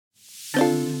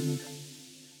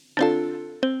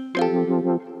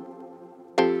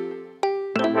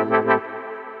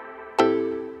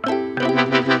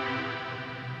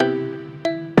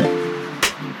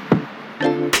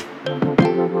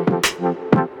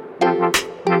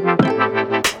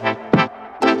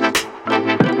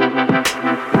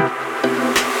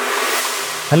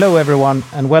Hello everyone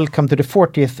and welcome to the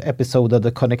 40th episode of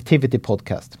the Connectivity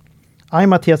Podcast. I'm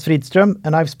Mattias Fridström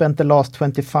and I've spent the last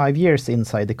 25 years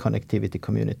inside the connectivity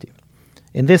community.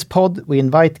 In this pod, we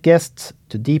invite guests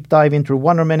to deep dive into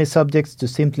one or many subjects to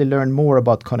simply learn more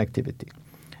about connectivity.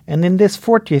 And in this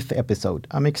 40th episode,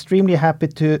 I'm extremely happy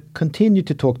to continue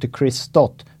to talk to Chris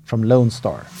Stott from Lone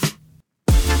Star.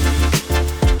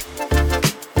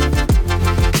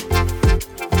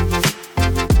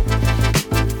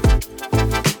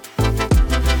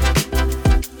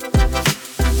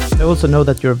 I also know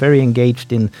that you're very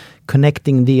engaged in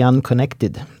connecting the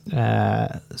unconnected.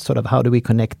 Sort of how do we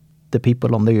connect the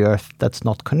people on the earth that's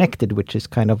not connected, which is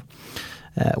kind of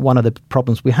one of the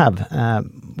problems we have.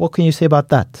 What can you say about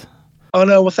that? Oh,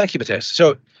 no. Well, thank you, Matthias.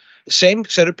 So same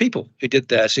set of people who did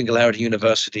the Singularity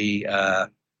University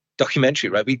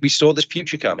documentary, right? We saw this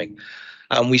future coming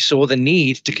and we saw the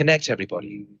need to connect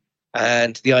everybody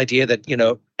and the idea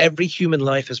that, every human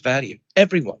life has value.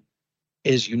 Everyone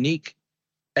is unique.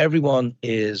 Everyone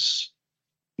is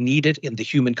needed in the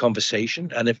human conversation.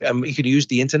 And if we could use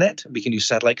the internet, we can use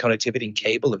satellite connectivity and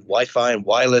cable and Wi-Fi and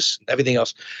wireless and everything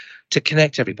else to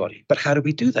connect everybody. But how do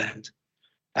we do that?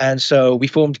 And so we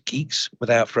formed Geeks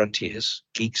Without Frontiers,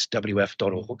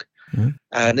 geekswf.org. Mm-hmm.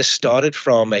 And this started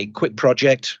from a quick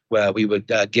project where we were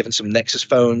given some Nexus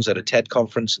phones at a TED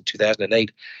conference in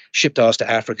 2008, shipped ours to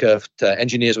Africa to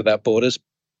Engineers Without Borders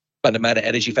and the Matter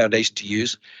Energy Foundation to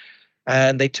use.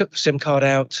 And they took the SIM card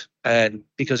out, and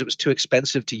because it was too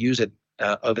expensive to use it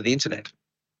over the internet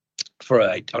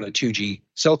on a 2G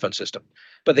cell phone system.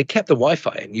 But they kept the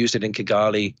Wi-Fi and used it in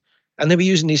Kigali. And they were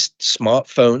using these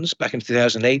smartphones back in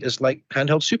 2008 as like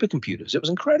handheld supercomputers. It was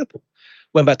incredible.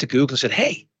 Went back to Google and said,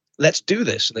 hey, let's do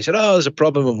this. And they said, oh, there's a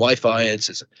problem with Wi-Fi.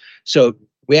 So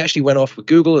we actually went off with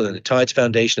Google and the Tides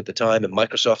Foundation at the time and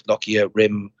Microsoft, Nokia,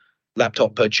 RIM,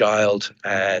 Laptop Per Child,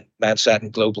 and Mansat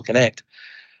and Global Connect.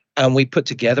 And we put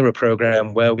together a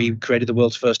program where we created the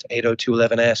world's first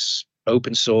 802.11s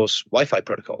open source Wi-Fi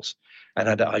protocols and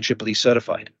had it IEEE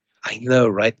certified. I know,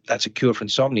 right? That's a cure for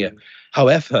insomnia.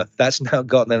 However, that's now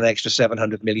gotten an extra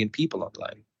 700 million people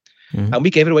online. Mm-hmm. And we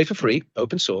gave it away for free,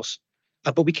 open source,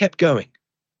 but we kept going.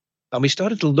 And we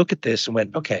started to look at this and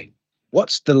went, okay,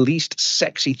 what's the least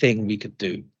sexy thing we could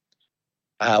do?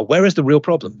 Where is the real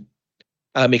problem?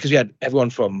 Because we had everyone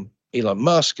from Elon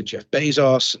Musk and Jeff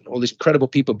Bezos and all these incredible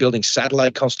people building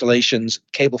satellite constellations,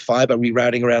 cable fiber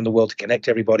rerouting around the world to connect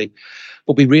everybody.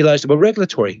 But we realized there were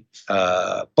regulatory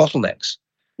bottlenecks.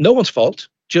 No one's fault,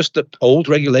 just that old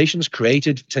regulations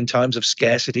created 10 times of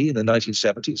scarcity in the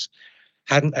 1970s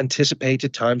hadn't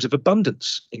anticipated times of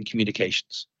abundance in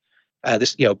communications.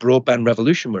 This broadband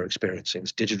revolution we're experiencing,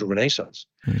 this digital renaissance.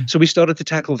 Mm-hmm. So we started to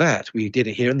tackle that. We did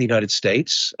it here in the United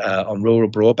States on rural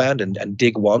broadband and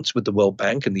dig once with the World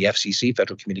Bank and the FCC,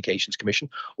 Federal Communications Commission,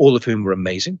 all of whom were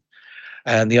amazing.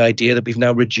 And the idea that we've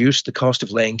now reduced the cost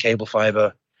of laying cable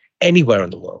fiber anywhere in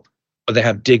the world, but they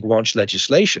have dig once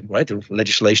legislation, right? The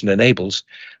legislation enables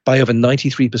by over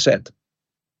 93%.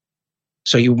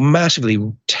 So you massively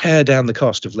tear down the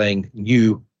cost of laying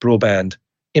new broadband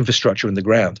infrastructure in the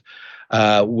ground.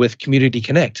 With Community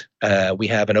Connect, we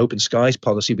have an open skies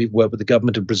policy. We've worked with the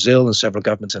government of Brazil and several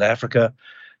governments in Africa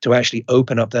to actually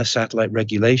open up their satellite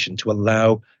regulation to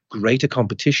allow greater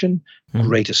competition,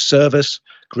 greater service,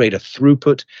 greater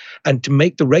throughput, and to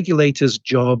make the regulators'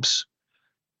 jobs,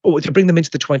 or to bring them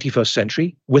into the 21st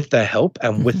century with their help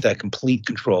and with their complete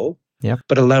control,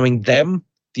 but allowing them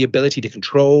the ability to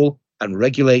control and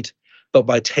regulate, but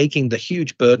by taking the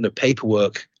huge burden of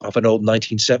paperwork of an old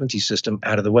 1970s system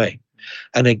out of the way.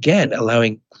 And again,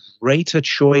 allowing greater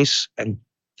choice and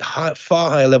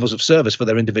far higher levels of service for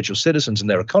their individual citizens and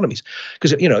their economies.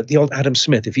 Because, the old Adam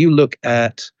Smith, if you look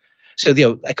at,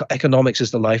 economics is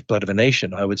the lifeblood of a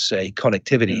nation, I would say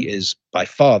connectivity is by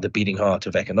far the beating heart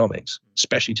of economics,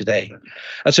 especially today.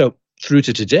 And so through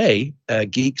to today,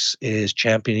 Geeks is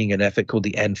championing an effort called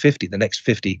the N50, the next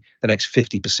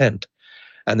 50%.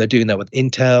 And they're doing that with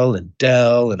Intel and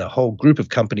Dell and a whole group of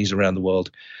companies around the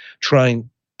world, trying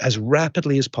as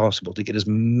rapidly as possible to get as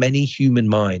many human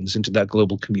minds into that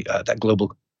global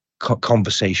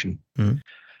conversation. Mm-hmm.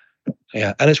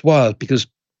 Yeah, and it's wild because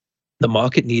the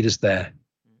market need is there.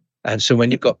 And so when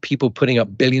you've got people putting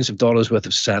up billions of dollars worth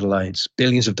of satellites,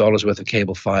 billions of dollars worth of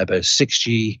cable fiber,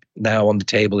 6G now on the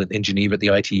table in Geneva at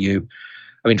the ITU.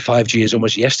 I mean, 5G is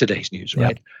almost yesterday's news,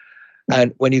 right? Yeah.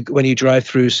 And when you drive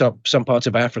through some parts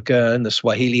of Africa and the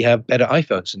Swahili have better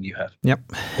iPhones than you have. Yep.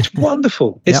 It's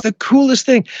wonderful. It's the coolest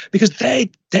thing because they're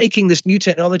taking this new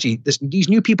technology, these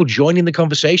new people joining the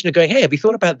conversation and going, hey, have you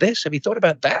thought about this? Have you thought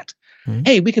about that? Mm-hmm.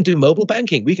 Hey, we can do mobile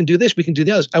banking. We can do this. We can do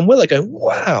the others. And we're like going,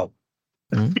 wow.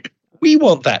 Mm-hmm. We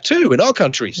want that too in our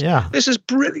countries. Yeah. This is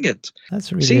brilliant.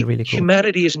 That's really, See, really cool.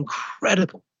 humanity is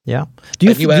incredible. Yeah.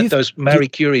 You add those Marie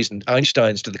Curies and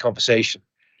Einsteins to the conversation,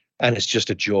 and it's just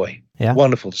a joy. Yeah.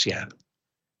 Wonderful to see happen.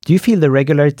 Do you feel the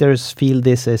regulators feel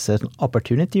this as an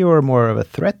opportunity or more of a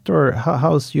threat? Or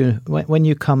how's when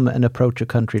you come and approach a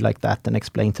country like that and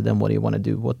explain to them what you want to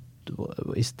do, what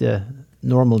is the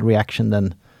normal reaction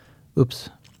then? Oops,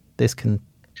 this can,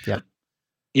 yeah.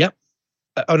 Yeah.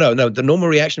 Oh, no. The normal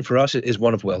reaction for us is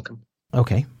one of welcome.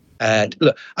 Okay. And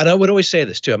look, and I would always say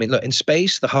this too. I mean, look, in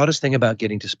space, the hardest thing about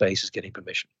getting to space is getting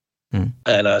permission.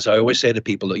 And as I always say to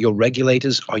people, look, your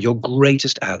regulators are your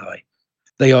greatest ally.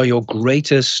 They are your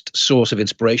greatest source of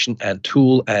inspiration and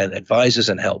tool and advisors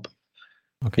and help.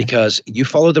 Okay. Because you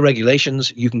follow the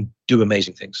regulations, you can do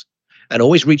amazing things. And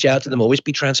always reach out to them, always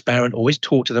be transparent, always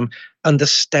talk to them,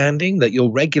 understanding that your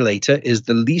regulator is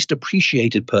the least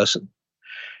appreciated person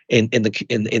in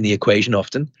the equation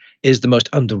often, is the most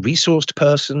under-resourced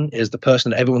person, is the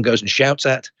person that everyone goes and shouts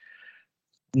at.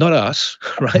 Not us,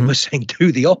 right? Mm-hmm. We're saying do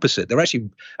the opposite. They're actually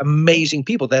amazing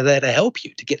people. They're there to help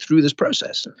you to get through this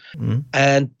process. Mm-hmm.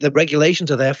 And the regulations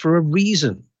are there for a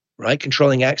reason, right?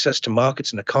 Controlling access to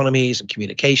markets and economies and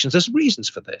communications. There's reasons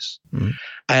for this. Mm-hmm.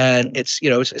 And it's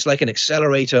like an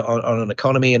accelerator on an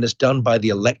economy, and it's done by the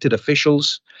elected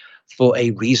officials for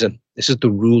a reason. This is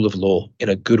the rule of law in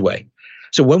a good way.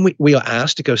 So when we are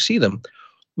asked to go see them,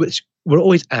 we're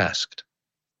always asked.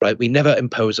 Right, we never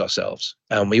impose ourselves,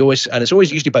 and it's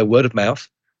always usually by word of mouth.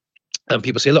 And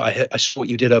people say, "Look, I saw what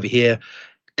you did over here.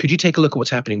 Could you take a look at what's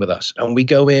happening with us?" And we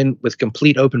go in with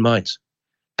complete open minds,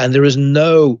 and there is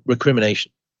no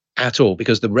recrimination at all,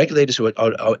 because the regulators who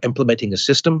are implementing a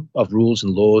system of rules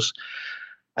and laws,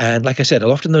 and like I said,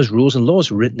 often those rules and laws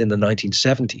were written in the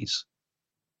 1970s,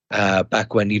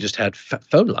 back when you just had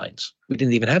phone lines. We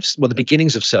didn't even have the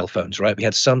beginnings of cell phones, right? We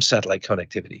had some satellite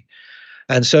connectivity.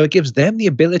 And so it gives them the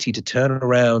ability to turn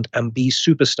around and be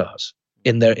superstars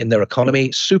in their economy,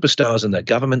 superstars in their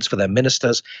governments, for their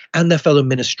ministers and their fellow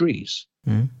ministries.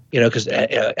 Mm. Because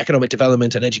economic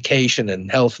development and education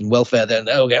and health and welfare, then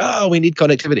we need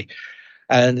connectivity.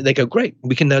 And they go, great,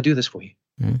 we can now do this for you.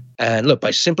 Mm. And look,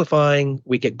 by simplifying,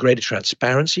 we get greater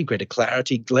transparency, greater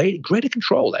clarity, greater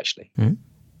control, actually. Mm.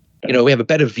 We have a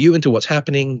better view into what's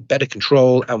happening, better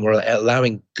control, and we're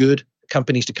allowing good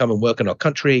companies to come and work in our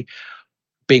country,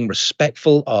 being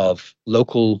respectful of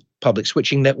local public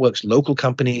switching networks, local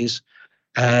companies,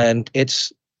 and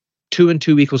it's 2 and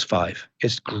 2 equals 5.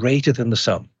 It's greater than the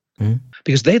sum. Mm.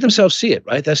 Because they themselves see it,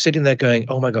 right? They're sitting there going,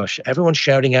 oh my gosh, everyone's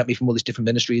shouting at me from all these different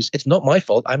ministries. It's not my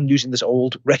fault. I'm using this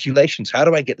old regulations. How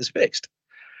do I get this fixed?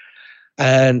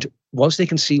 And once they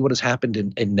can see what has happened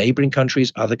in neighboring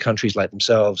countries, other countries like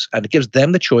themselves, and it gives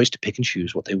them the choice to pick and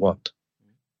choose what they want.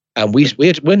 And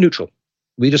we're neutral.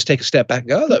 We just take a step back and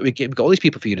go, look, we've got all these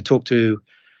people for you to talk to.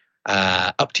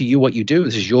 Up to you what you do.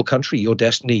 This is your country, your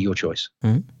destiny, your choice.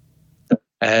 Mm-hmm.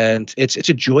 And it's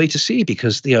a joy to see,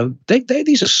 because these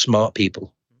are smart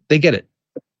people. They get it.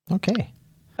 Okay.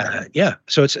 Yeah.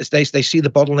 So they see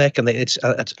the bottleneck, and it's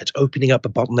opening up a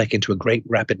bottleneck into a great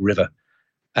rapid river,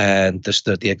 and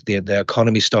the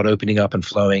economies start opening up and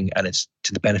flowing, and it's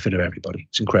to the benefit of everybody.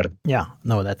 It's incredible. Yeah.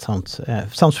 No, that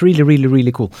sounds really, really,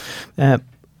 really cool.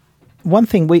 One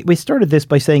thing, we started this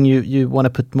by saying you want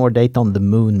to put more data on the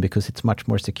moon because it's much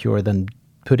more secure than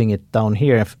putting it down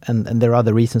here, and there are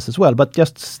other reasons as well. But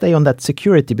just stay on that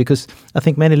security, because I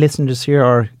think many listeners here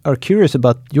are curious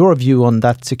about your view on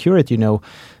that security,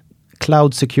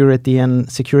 cloud security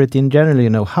and security in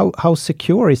general. How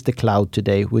secure is the cloud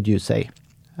today, would you say?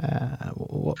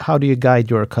 How do you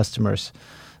guide your customers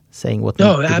saying what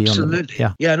needs to be on them? No, absolutely.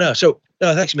 Yeah, no. So,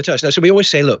 no, thanks, Matthias. No, so we always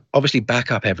say, look, obviously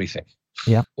back up everything.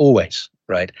 Yeah. Always,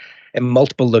 right? In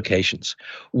multiple locations.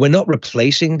 We're not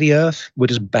replacing the Earth. We're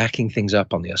just backing things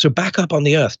up on the Earth. So back up on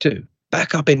the Earth too.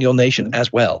 Back up in your nation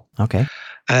as well. Okay.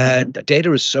 And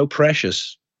data is so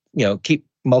precious, keep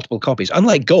multiple copies.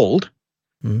 Unlike gold,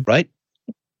 right?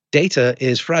 Data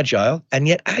is fragile and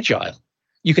yet agile.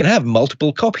 You can have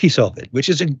multiple copies of it, which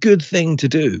is a good thing to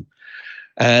do.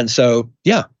 And so,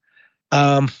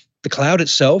 the cloud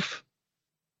itself,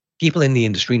 people in the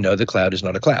industry know the cloud is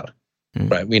not a cloud.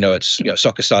 Right, we know it's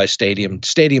soccer-sized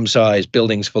stadium-sized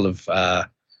buildings full of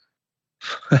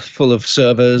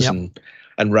servers and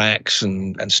racks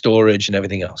and storage and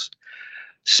everything else.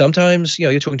 Sometimes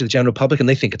you're talking to the general public and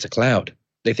they think it's a cloud.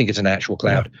 They think it's an actual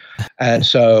cloud, and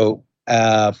so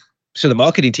the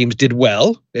marketing teams did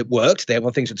well. It worked.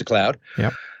 Everyone thinks it's a cloud.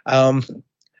 Yeah.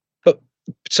 But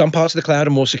some parts of the cloud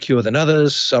are more secure than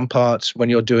others. Some parts, when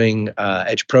you're doing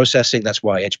edge processing, that's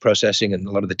why edge processing and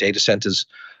a lot of the data centers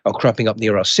are cropping up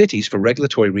near our cities for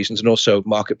regulatory reasons and also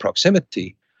market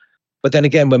proximity. But then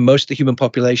again, when most of the human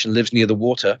population lives near the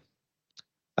water,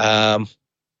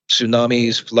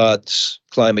 tsunamis, floods,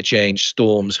 climate change,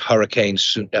 storms,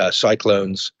 hurricanes,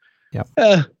 cyclones,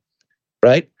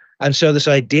 right? And so this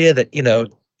idea that,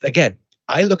 again,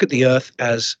 I look at the Earth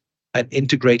as an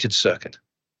integrated circuit.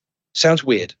 Sounds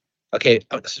weird. Okay,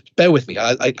 bear with me.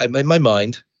 I in my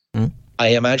mind, I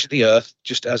imagine the Earth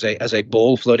just as a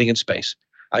ball floating in space.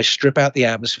 I strip out the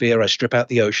atmosphere, I strip out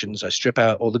the oceans, I strip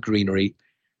out all the greenery,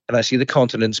 and I see the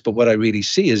continents. But what I really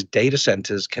see is data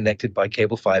centers connected by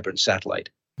cable fiber and satellite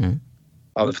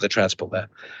for the transport there.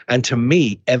 And to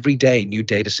me, every day new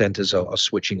data centers are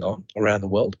switching on around the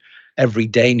world. Every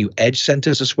day new edge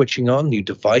centers are switching on, new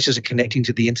devices are connecting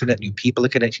to the internet, new people are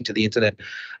connecting to the internet.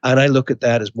 And I look at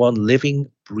that as one living,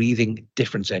 breathing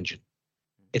difference engine.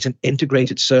 It's an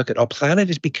integrated circuit. Our planet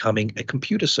is becoming a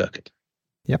computer circuit.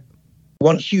 Yep.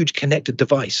 One huge connected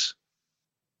device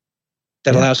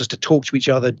that allows us to talk to each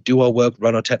other, do our work,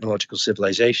 run our technological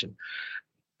civilization.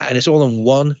 And it's all on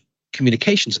one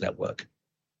communications network.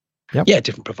 Yep. Yeah,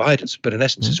 different providers, but in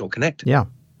essence, it's all connected. Yeah.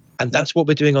 And that's what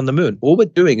we're doing on the moon. All we're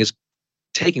doing is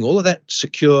taking all of that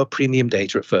secure premium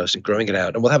data at first and growing it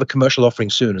out. And we'll have a commercial offering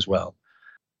soon as well.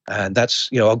 And that's,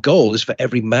 our goal is for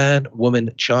every man,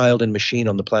 woman, child, and machine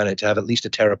on the planet to have at least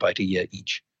 1 terabyte a year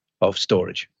each of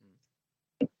storage.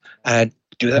 And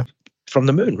do that from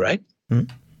the moon, right?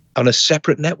 On a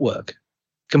separate network,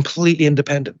 completely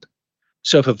independent.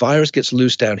 So if a virus gets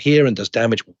loose down here and does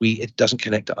damage, it doesn't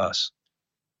connect to us.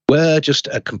 We're just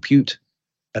a compute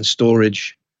and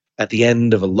storage at the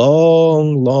end of a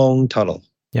long, long tunnel.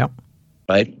 Yeah.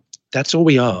 Right? That's all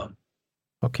we are.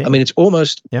 Okay. I mean, it's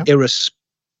almost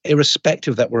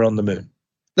irrespective that we're on the moon.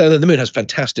 The moon has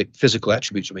fantastic physical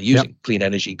attributes we're using: clean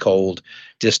energy, cold,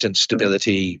 distance,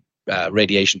 stability,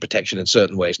 radiation protection in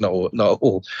certain ways. Not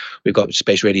all. We've got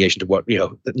space radiation to work,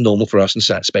 normal for us in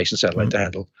space and satellite to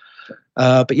handle.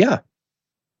 But yeah,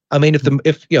 I mean,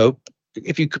 if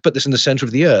you could put this in the center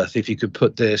of the Earth, if you could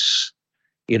put this,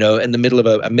 in the middle of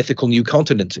a mythical new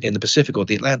continent in the Pacific or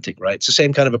the Atlantic, right? It's the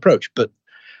same kind of approach, but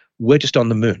we're just on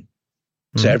the moon.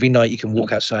 So every night you can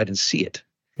walk outside and see it.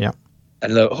 Yeah.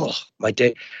 And my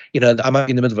day, I might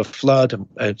be in the middle of a flood.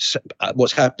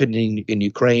 What's happening in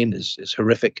Ukraine is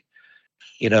horrific,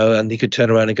 and you could turn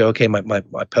around and go, okay,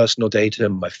 my personal data,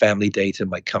 my family data,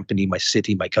 my company, my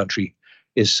city, my country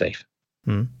is safe.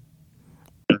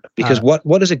 Because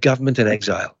what is a government in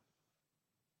exile?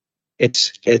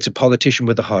 It's a politician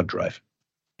with a hard drive.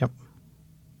 Yep.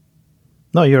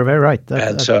 No, you're very right.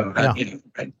 Right.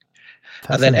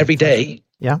 And then every day,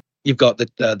 you've got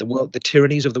the world, the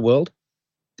tyrannies of the world,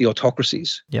 the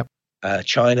autocracies. Yep.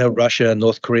 China, Russia,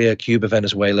 North Korea, Cuba,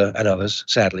 Venezuela, and others,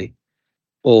 sadly,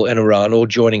 all in Iran, all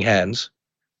joining hands.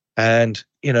 And,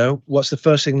 what's the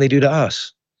first thing they do to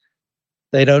us?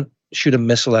 They don't shoot a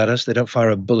missile at us. They don't fire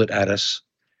a bullet at us.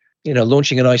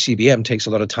 Launching an ICBM takes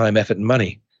a lot of time, effort, and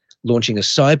money. Launching a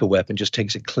cyber weapon just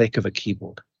takes a click of a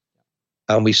keyboard.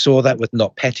 And we saw that with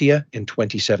NotPetya in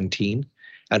 2017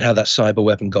 and how that cyber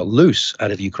weapon got loose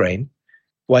out of Ukraine,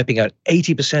 wiping out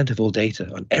 80% of all data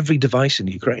on every device in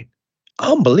Ukraine.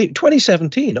 Unbelievable.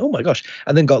 2017, oh my gosh.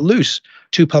 And then got loose.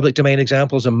 2 public domain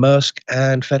examples are Maersk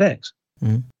and FedEx.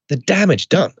 The damage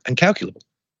done, incalculable.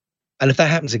 And if that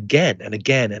happens again and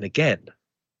again and again,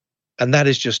 and that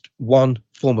is just one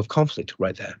form of conflict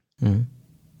right there.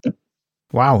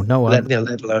 Wow, no, let alone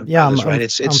others, right?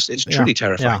 It's truly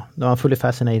terrifying. Yeah, no, I'm fully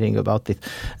fascinating about this.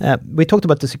 We talked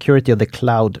about the security of the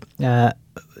cloud.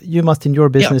 You must, in your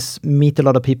business, meet a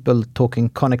lot of people talking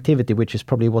connectivity, which is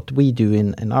probably what we do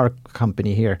in our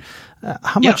company here.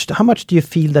 How much do you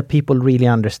feel that people really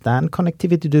understand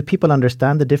connectivity? Do people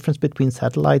understand the difference between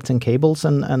satellites and cables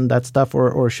and that stuff,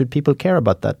 or should people care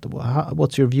about that?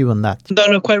 What's your view on that?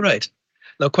 No, quite right.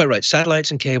 No, quite right.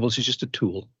 Satellites and cables is just a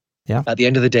tool. Yeah. At the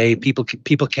end of the day, people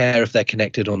care if they're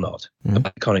connected or not.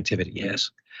 About connectivity, yes.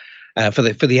 For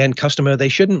the end customer, they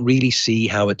shouldn't really see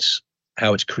how it's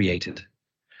created.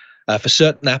 For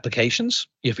certain applications,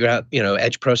 if you're out,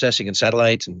 edge processing and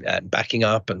satellite and backing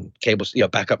up and cables,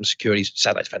 backup and security,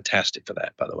 satellite's fantastic for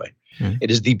that, by the way. It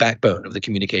is the backbone of the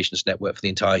communications network for the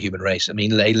entire human race. I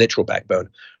mean, a literal backbone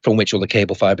from which all the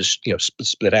cable fibers,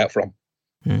 split out from.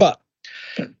 But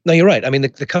no, you're right. I mean,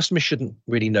 the customer shouldn't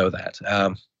really know that.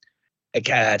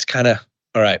 It's kind of,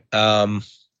 all right.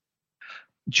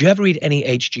 Do you ever read any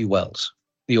H.G. Wells,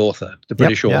 the author, the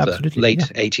British author, late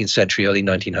 18th century, early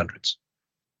 1900s?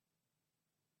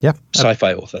 Yeah.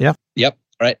 Sci-fi author. Yeah. Yep.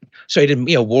 Right. So he did,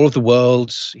 War of the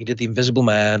Worlds. He did The Invisible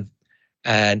Man.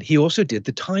 And he also did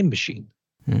The Time Machine.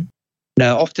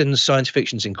 Now, often science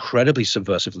fiction is incredibly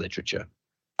subversive literature.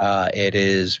 It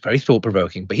is very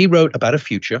thought-provoking, but he wrote about a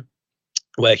future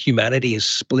where humanity is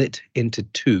split into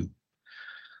two.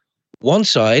 One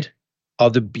side are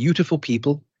the beautiful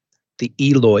people, the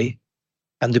Eloi,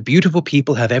 and the beautiful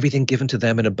people have everything given to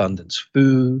them in abundance: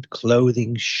 food,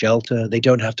 clothing, shelter. They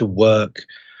don't have to work.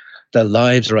 Their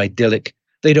lives are idyllic.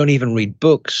 They don't even read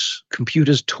books.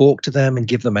 Computers talk to them and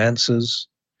give them answers.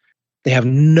 They have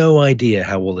no idea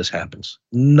how all this happens.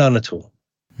 None at all.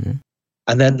 Mm-hmm.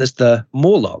 And then there's the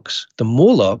Morlocks. The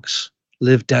Morlocks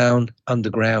live down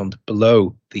underground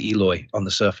below the Eloi on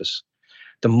the surface.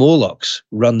 The Morlocks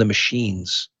run the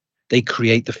machines. They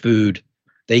create the food.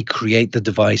 They create the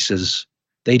devices.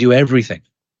 They do everything.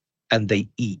 And they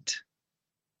eat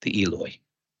the Eloi.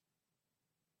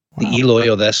 Wow. The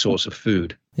Eloi are their source of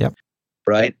food. Yep.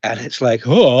 Right? And it's like,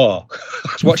 oh, I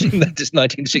was watching this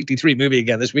 1963 movie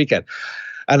again this weekend.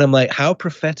 And I'm like, how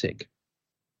prophetic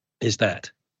is that?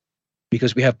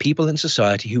 Because we have people in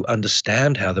society who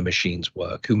understand how the machines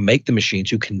work, who make the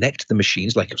machines, who connect the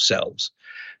machines like yourselves,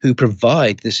 who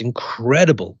provide this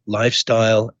incredible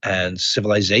lifestyle and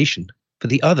civilization for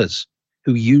the others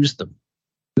who use them,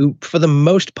 who for the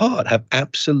most part have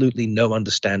absolutely no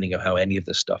understanding of how any of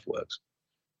this stuff works.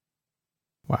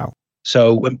 Wow.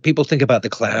 So when people think about the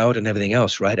cloud and everything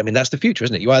else, right? I mean, that's the future,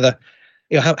 isn't it? You either,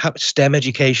 have STEM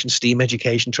education, STEAM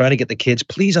education, trying to get the kids,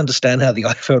 please understand how the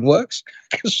iPhone works,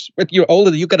 because when you're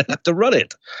older, you're going to have to run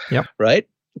it. Yep. Right.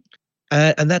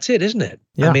 And that's it, isn't it?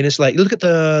 Yeah. I mean, it's like, look at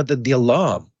the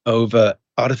alarm over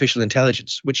artificial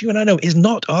intelligence, which you and I know is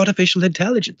not artificial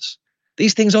intelligence.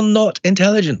 These things are not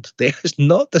intelligent. It's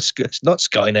not it's not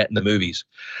Skynet in the movies.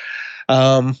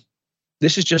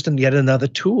 This is just yet another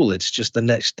tool. It's just the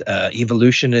next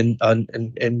evolution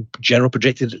in general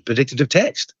predictive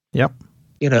text. Yep.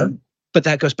 But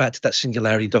that goes back to that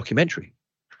Singularity documentary.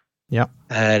 Yeah.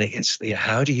 And it's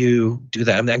how do you do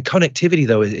that? And connectivity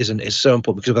though is so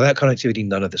important, because without connectivity,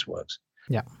 none of this works.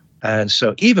 Yeah. And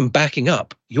so even backing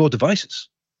up your devices,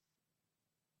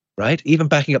 right? Even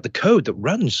backing up the code that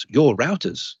runs your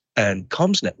routers and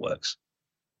comms networks,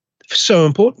 so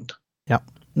important. Yeah.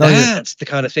 No, that's the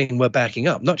kind of thing we're backing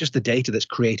up, not just the data that's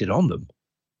created on them.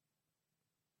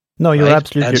 No, you're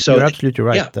absolutely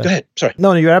right. Yeah, go ahead. Sorry.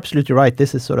 No, you're absolutely right.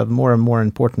 This is sort of more and more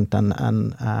important,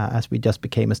 and as we just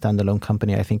became a standalone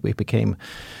company, I think we became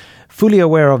fully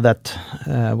aware of that.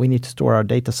 We need to store our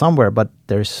data somewhere, but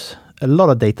there's a lot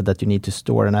of data that you need to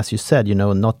store, and as you said,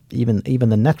 not even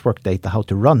the network data, how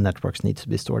to run networks, needs to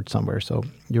be stored somewhere. So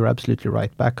you're absolutely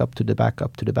right. Backup to the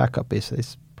backup to the backup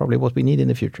is probably what we need in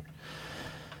the future.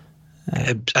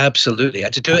 Absolutely.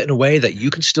 And to do it in a way that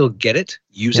you can still get it,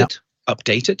 use it,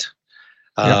 update it.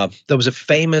 There was a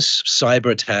famous cyber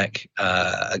attack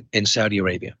in Saudi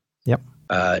Arabia. Yep.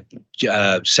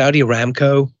 Saudi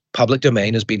Aramco public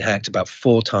domain has been hacked about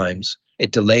 4 times.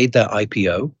 It delayed their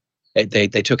IPO. They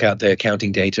took out their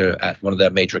accounting data at one of their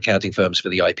major accounting firms for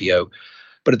the IPO.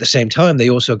 But at the same time, they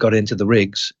also got into the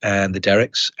rigs and the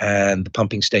derricks and the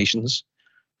pumping stations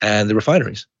and the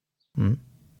refineries. Mm.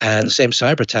 And the same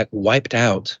cyber attack wiped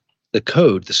out the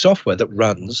code, the software that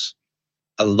runs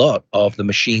a lot of the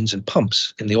machines and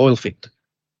pumps in the oil field.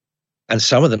 And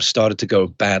some of them started to go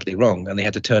badly wrong, and they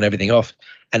had to turn everything off.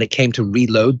 And it came to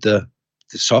reload the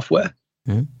software.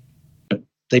 Mm.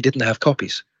 They didn't have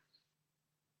copies.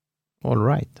 All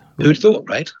right. Who'd thought,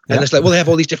 right? Yeah. And it's like, well, they have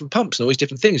all these different pumps and all these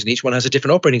different things, and each one has a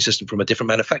different operating system from a different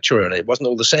manufacturer, and it wasn't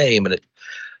all the same. And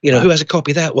who has a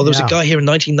copy of that? Well, there was a guy here in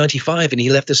 1995, and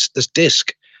he left this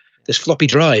disk, this floppy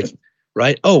drive,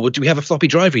 right? Oh, well, do we have a floppy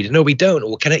drive reader? No, we don't.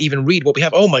 Or can I even read what we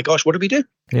have? Oh my gosh, what do we do?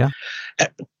 Yeah.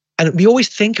 And we always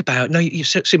think about,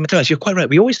 Matthias, you're quite right.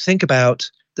 We always think about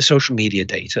the social media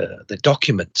data, the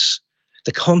documents,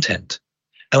 the content,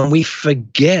 and we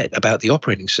forget about the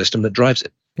operating system that drives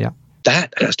it. Yeah.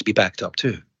 That has to be backed up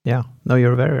too. Yeah. No,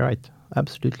 you're very right.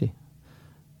 Absolutely.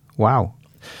 Wow.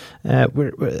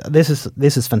 This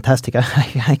is fantastic.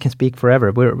 I can speak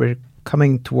forever. We're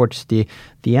coming towards the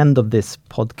end of this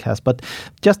podcast, but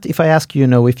just if I ask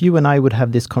you, if you and I would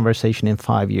have this conversation in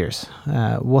 5 years,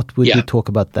 what would we talk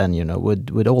about then?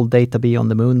 Would all data be on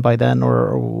the moon by then,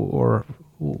 or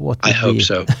what? I hope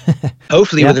so.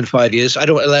 Hopefully within 5 years. I'm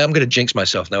going to jinx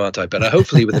myself now, aren't I? But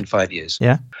hopefully within 5 years.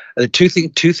 Yeah. Two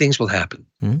things will happen.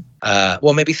 Mm-hmm.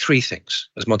 Well, maybe 3 things,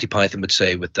 as Monty Python would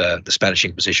say with the Spanish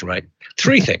Inquisition, right?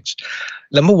 3 things.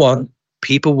 Number 1,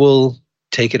 people will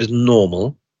take it as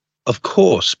normal. Of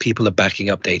course, people are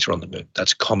backing up data on the moon.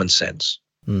 That's common sense.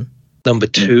 Mm. Number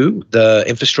 2, the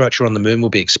infrastructure on the moon will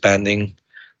be expanding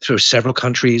through several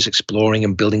countries, exploring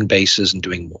and building bases and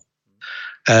doing more.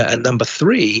 And number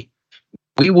 3,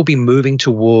 we will be moving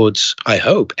towards, I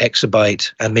hope,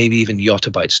 exabyte and maybe even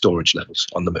yottabyte storage levels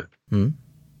on the moon. Mm.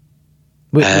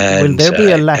 Will there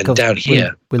be a lack of down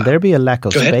here? Will there be a lack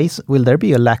of Go ahead. space? Will there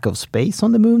be a lack of space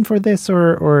on the moon for this,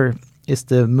 or is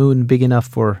the moon big enough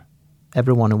for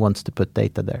everyone who wants to put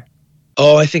data there?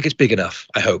 Oh, I think it's big enough.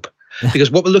 I hope.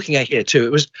 Because what we're looking at here too,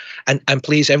 it was, and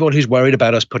please, everyone who's worried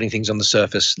about us putting things on the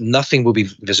surface, nothing will be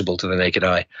visible to the naked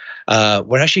eye.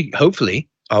 We're actually, hopefully,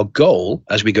 our goal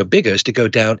as we go bigger is to go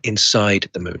down inside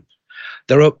the moon.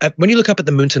 There are, when you look up at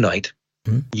the moon tonight,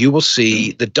 you will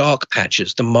see the dark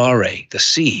patches, the mare, the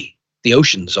sea, the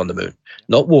oceans on the moon,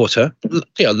 not water,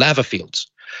 lava fields.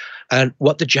 And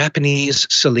what the Japanese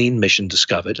Selene mission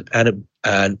discovered, and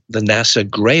the NASA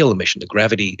Grail mission, the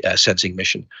gravity sensing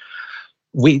mission,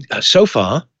 so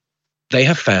far, they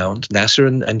have found, NASA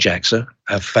and JAXA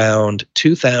have found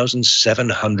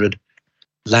 2,700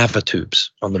 lava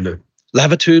tubes on the moon.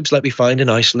 Lava tubes like we find in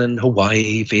Iceland,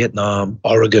 Hawaii, Vietnam,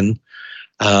 Oregon.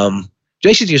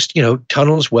 Basically just,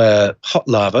 tunnels where hot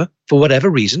lava, for whatever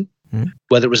reason,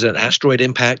 whether it was an asteroid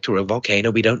impact or a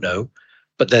volcano, we don't know,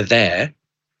 but they're there.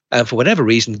 And for whatever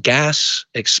reason, gas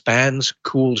expands,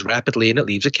 cools rapidly, and it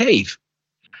leaves a cave.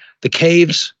 The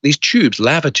caves, these tubes,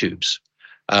 lava tubes,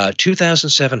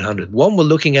 2,700. One we're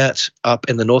looking at up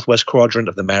in the northwest quadrant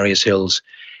of the Marius Hills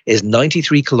is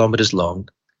 93 kilometers long,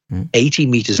 80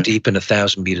 meters deep, and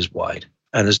 1,000 meters wide.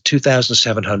 And there's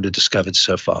 2,700 discovered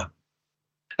so far.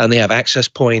 And they have access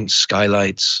points,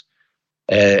 skylights.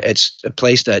 It's a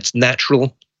place that's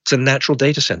natural. It's a natural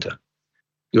data center.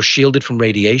 You're shielded from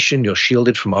radiation. You're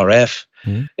shielded from RF.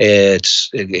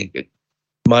 It's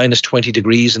minus 20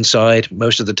 degrees inside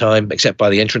most of the time, except by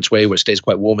the entranceway where it stays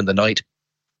quite warm in the night.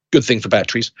 Good thing for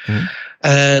batteries.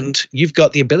 And you've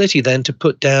got the ability then to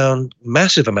put down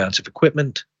massive amounts of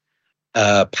equipment,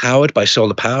 powered by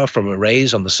solar power from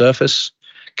arrays on the surface,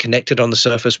 connected on the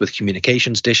surface with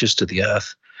communications dishes to the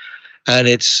Earth. And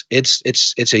it's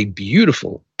a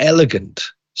beautiful, elegant,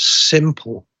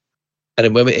 simple.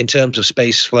 And in terms of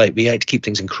space flight, we like to keep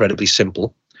things incredibly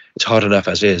simple. It's hard enough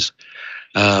as is.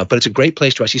 But it's a great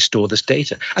place to actually store this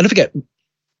data. And don't forget,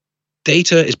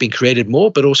 data is being created more,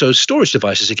 but also storage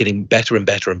devices are getting better and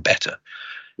better and better.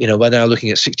 We're now looking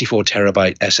at 64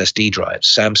 terabyte SSD drives.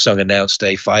 Samsung announced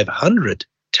a 500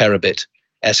 terabit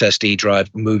SSD drive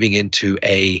moving into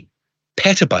a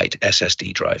petabyte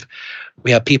SSD drive. We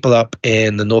have people up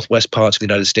in the northwest parts of the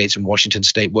United States and Washington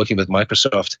State working with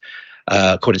Microsoft,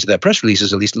 according to their press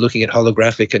releases, at least looking at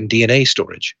holographic and DNA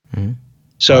storage.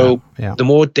 So the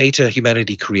more data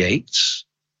humanity creates,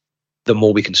 the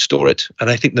more we can store it. And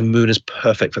I think the moon is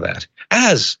perfect for that,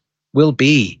 as will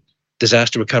be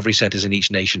disaster recovery centers in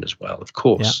each nation as well, of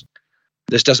course.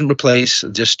 This doesn't replace,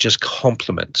 just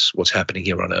complements what's happening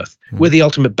here on Earth. We're the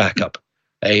ultimate backup.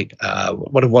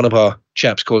 One of our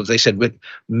chaps called it, they said, with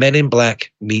Men in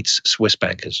Black meets Swiss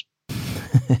bankers.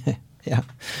 Yeah,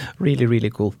 really, really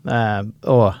cool.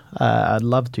 I'd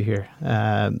love to hear.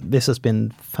 This has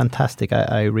been fantastic.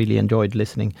 I really enjoyed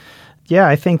listening. Yeah,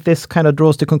 I think this kind of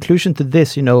draws the conclusion to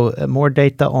this. More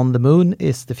data on the moon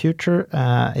is the future.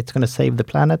 It's going to save the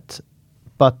planet,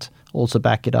 but also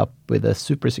back it up with a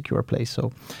super secure place.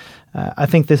 So I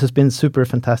think this has been super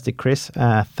fantastic, Chris.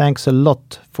 Thanks a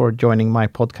lot for joining my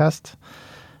podcast.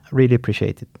 I really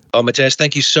appreciate it. Oh, Matthias,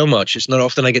 thank you so much. It's not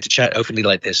often I get to chat openly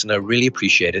like this, and I really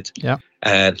appreciate it. Yeah.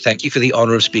 And thank you for the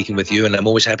honor of speaking with you, and I'm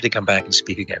always happy to come back and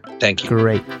speak again. Thank you.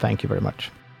 Great. Thank you very much.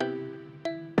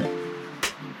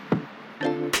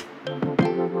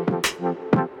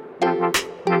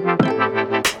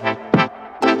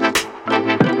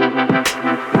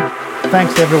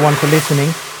 Thanks everyone for listening.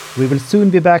 We will soon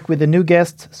be back with a new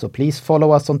guest, so please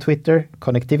follow us on Twitter,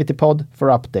 ConnectivityPod, for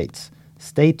updates.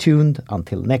 Stay tuned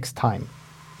until next time.